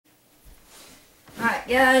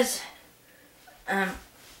Alright guys,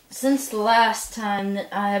 since the last time that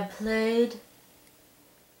I have played,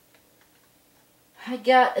 I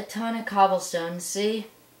got a ton of cobblestone, see?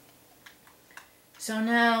 So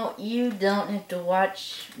now you don't have to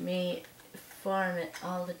watch me farm it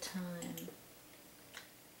all the time.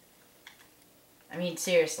 I mean,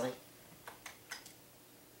 seriously.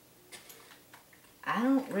 I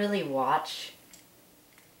don't really watch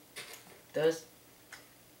those.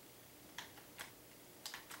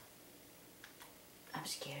 I'm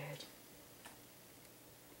scared.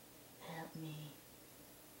 Help me.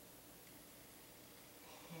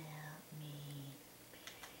 Help me.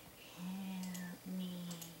 Help me.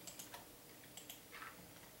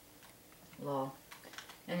 Lol.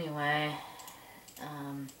 Anyway,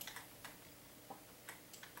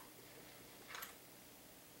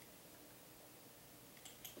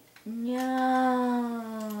 no,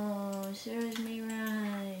 serves me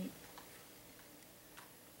right.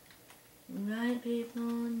 Right, people,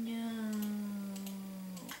 no.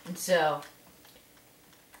 And so,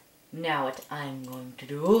 now what I'm going to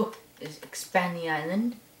do is expand the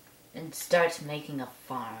island and start making a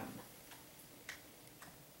farm.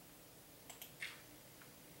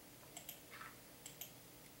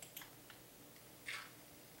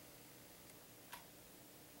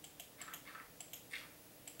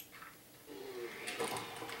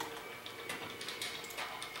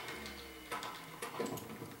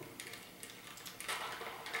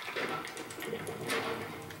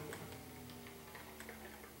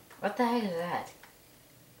 What the heck is that?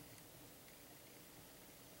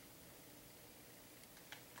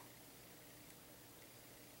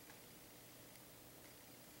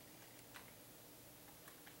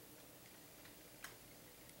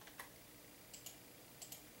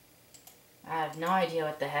 I have no idea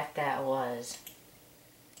what the heck that was.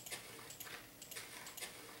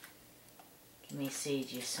 Give me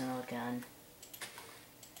seeds, you son of a gun.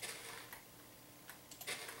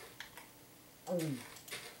 Ooh.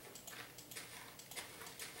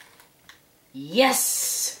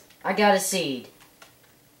 Yes! I got a seed.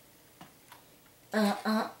 Time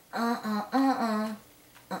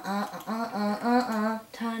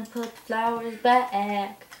to put the flowers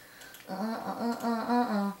back.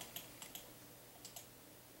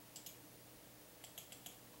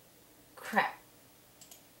 Crap.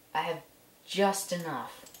 I have just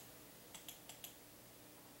enough.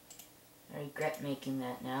 I regret making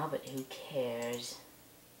that now, but who cares?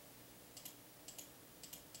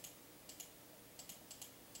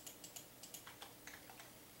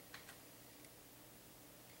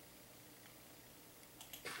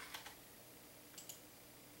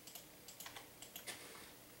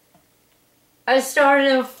 I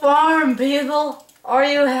started a farm, people! Are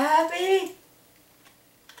you happy?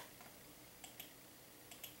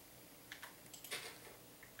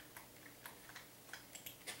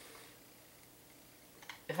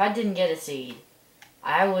 If I didn't get a seed,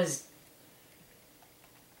 I would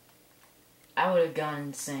have gone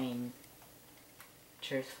insane.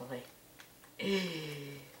 Truthfully.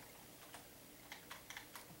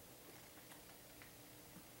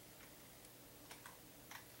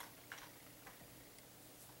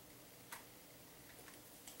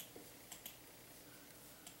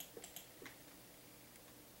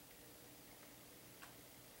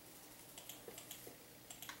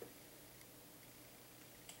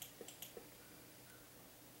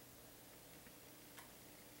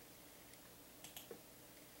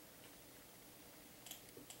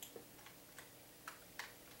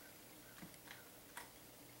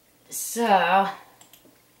 So,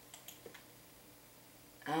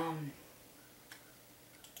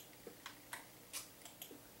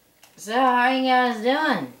 so how you guys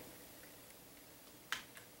doing?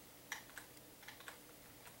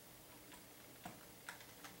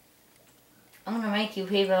 I'm gonna make you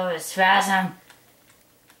people have a spasm.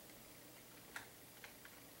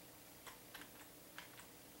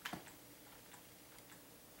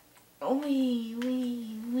 Wee,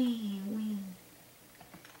 wee, wee, wee.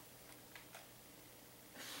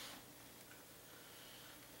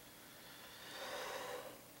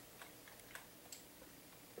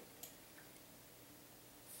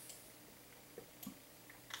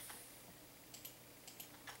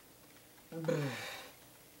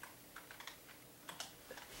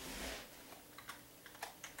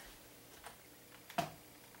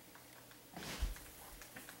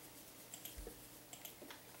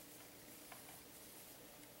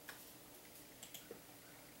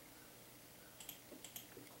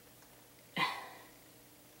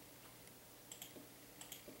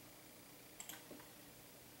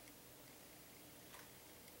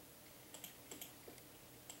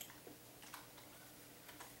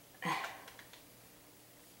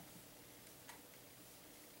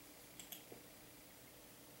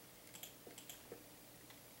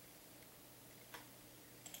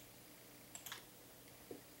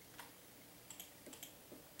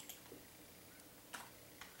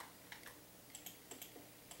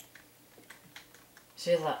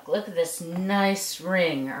 See, look at this nice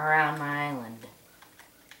ring around my island.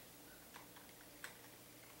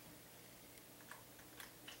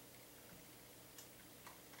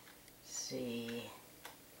 See,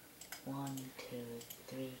 1, 2,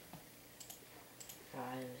 3, 5,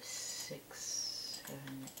 6, 7,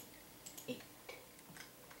 8.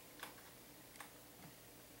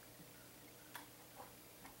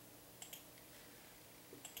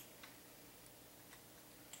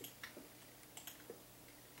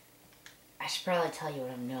 I should probably tell you what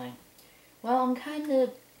I'm doing. Well, I'm kind of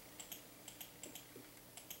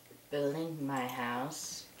building my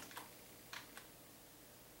house.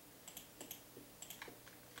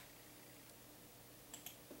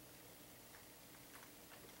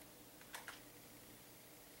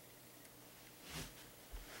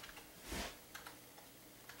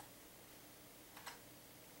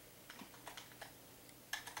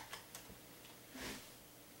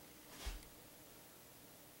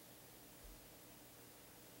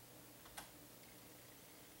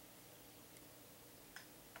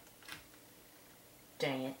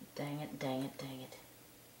 Dang it, dang it, dang it, dang it.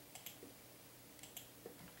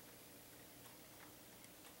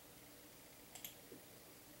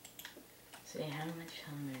 See, how much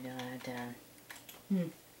longer do I have done?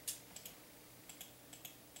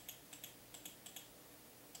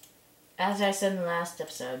 As I said in the last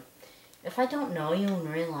episode, if I don't know you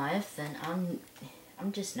in real life, then I'm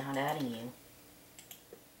just not adding you.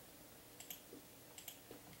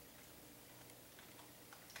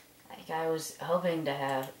 I was hoping to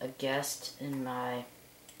have a guest in my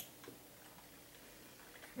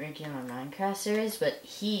regular Minecraft series, but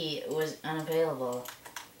he was unavailable.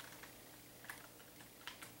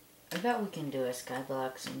 I bet we can do a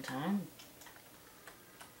Skyblock sometime.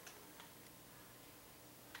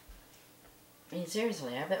 I mean,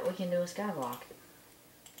 seriously, I bet we can do a Skyblock.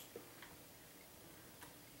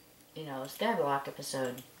 You know, a Skyblock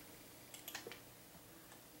episode.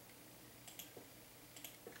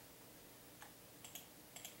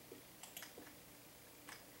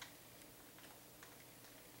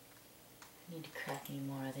 I need to craft me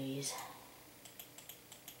more of these.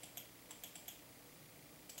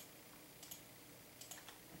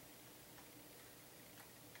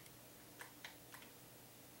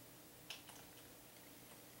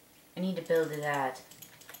 I need to build that.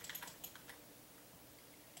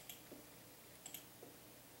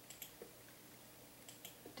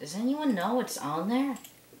 Does anyone know what's on there?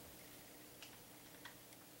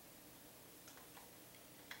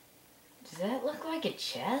 Does that look like a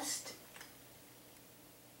chest?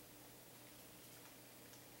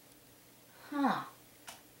 Huh.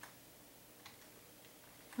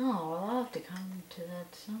 Oh, well, I'll have to come to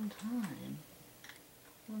that sometime.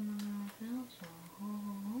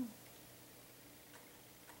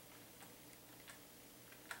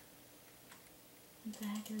 What the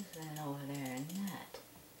heck is that over there in that?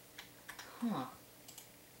 Huh.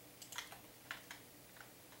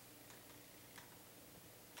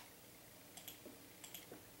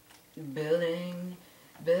 Building,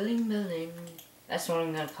 building, building. That's what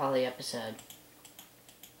I'm gonna call the episode.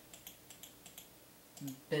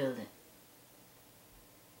 Building.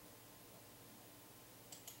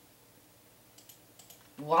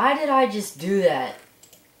 Why did I just do that?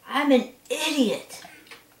 I'm an idiot.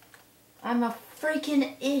 I'm a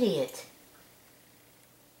freaking idiot.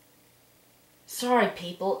 Sorry,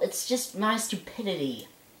 people. It's just my stupidity.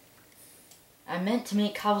 I meant to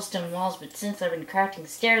make cobblestone walls, but since I've been crafting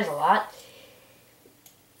stairs a lot,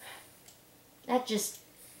 that just...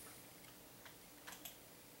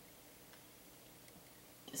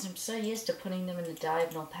 because I'm so used to putting them in a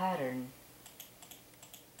diagonal pattern.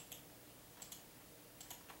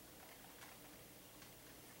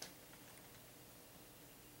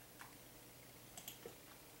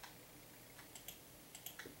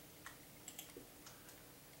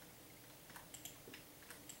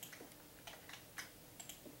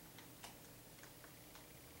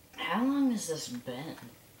 How long has this been?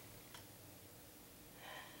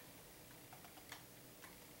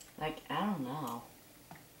 Like, I don't know.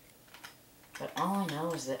 But all I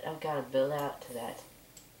know is that I've got to build out to that.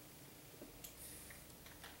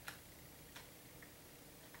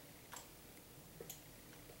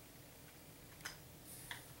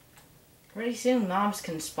 Pretty soon mobs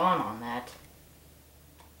can spawn on that.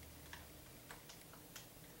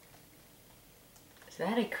 Is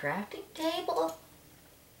that a crafting table?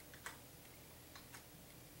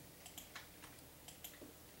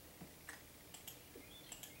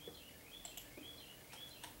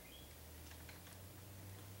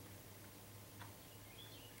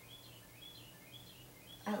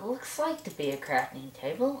 It looks like to be a crafting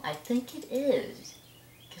table. I think it is.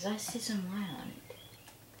 Because I see some light on it.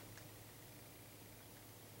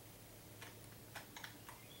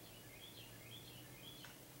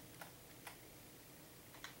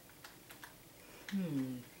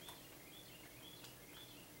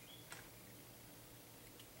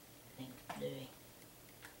 I think it's bluey.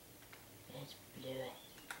 It's bluey.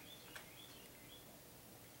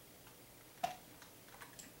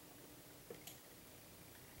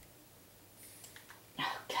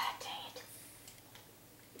 Oh, god dang it.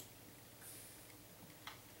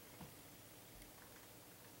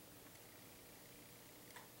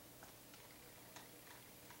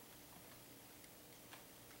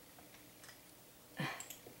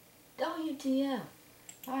 WTF?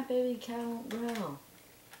 My baby cow won't grow.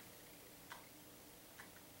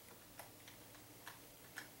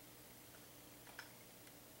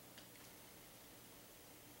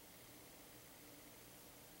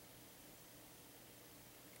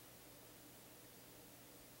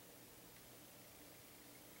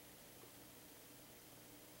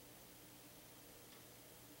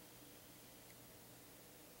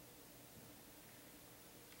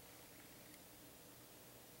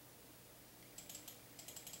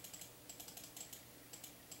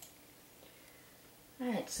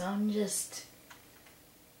 Alright, so I'm just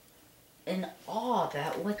in awe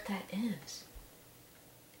about what that is.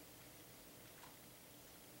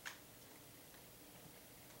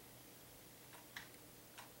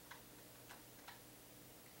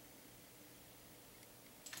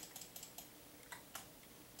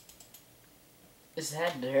 Is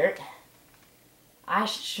that dirt? I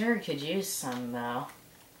sure could use some though.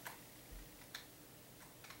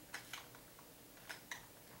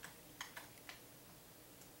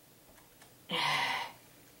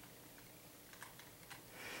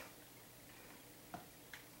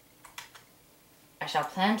 I shall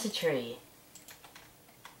plant a tree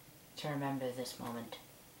to remember this moment.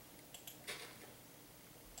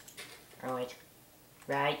 Oh wait.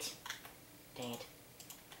 Right. Dang it.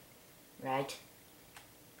 Right.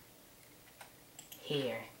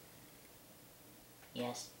 Here.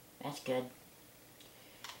 Yes, that's good.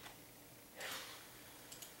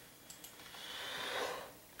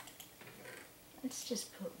 Let's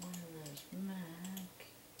just put one of those back.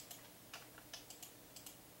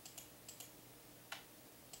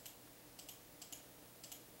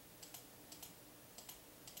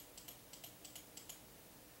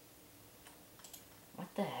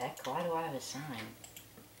 What the heck? Why do I have a sign?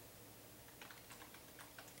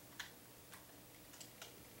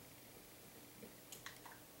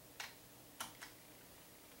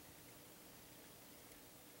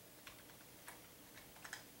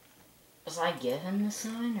 Was I given the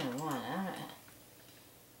sign or what?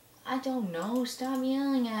 I don't know. Stop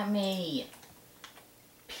yelling at me,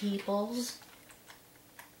 peoples.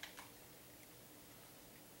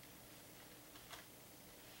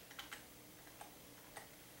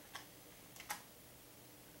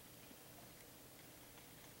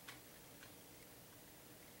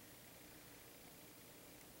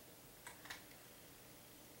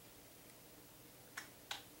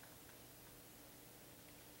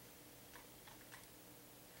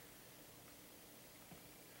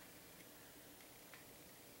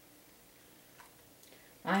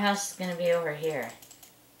 My house is gonna be over here.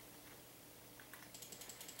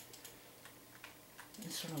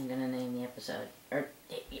 That's what I'm gonna name the episode.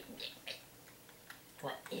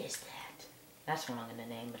 What is that? That's what I'm gonna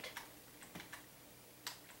name it.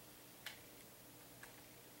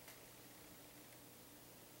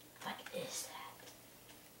 What is that?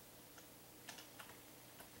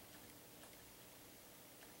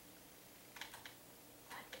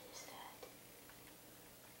 What is that?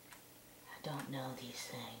 I don't know these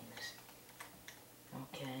things.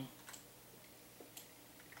 Okay.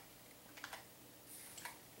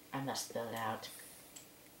 I must spell it out.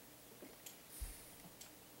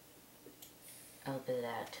 I'll build it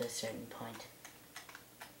out to a certain point.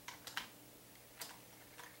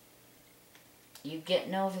 You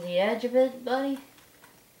getting over the edge of it, buddy?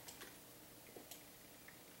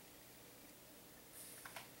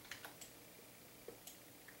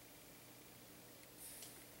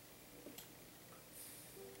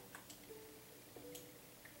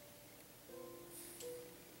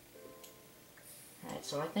 Alright,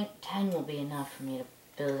 so I think 10 will be enough for me to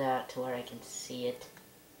build out to where I can see it.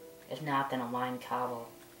 If not, then I'll mine cobble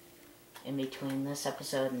in between this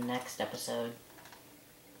episode and the next episode.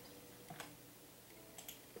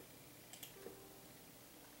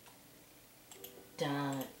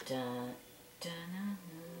 Da da da na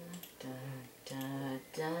da da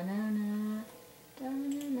da na na da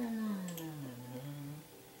na na na.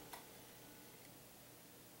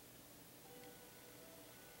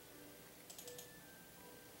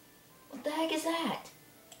 is that?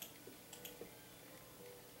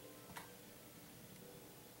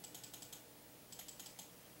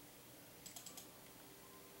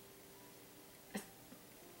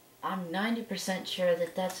 I'm 90% sure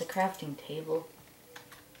that that's a crafting table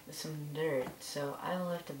with some dirt, so I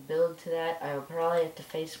will have to build to that. I will probably have to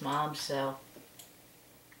face mobs, so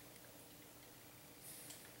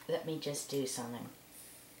let me just do something.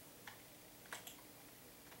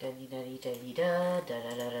 Da-dee-da-dee-da-dee-da,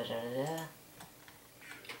 da-da-da-da-da-da.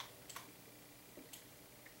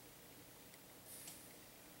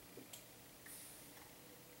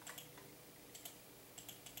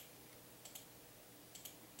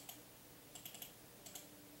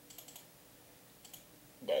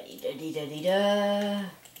 Da-dee-da-dee-da-dee-da.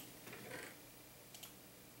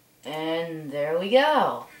 And there we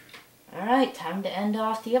go. Alright, time to end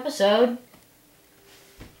off the episode.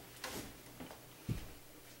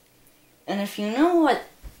 And if you know what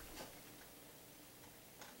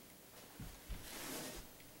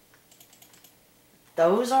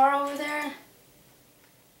those are over there,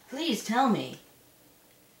 please tell me.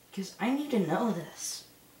 Because I need to know this.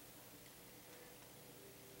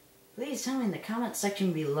 Please tell me in the comment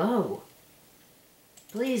section below.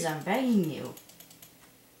 Please, I'm begging you.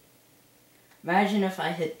 Imagine if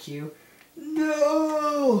I hit Q.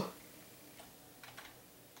 No!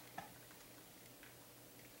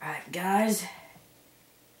 Alright, guys.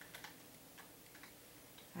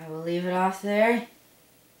 I will leave it off there.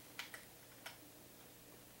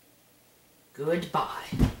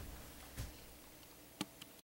 Goodbye.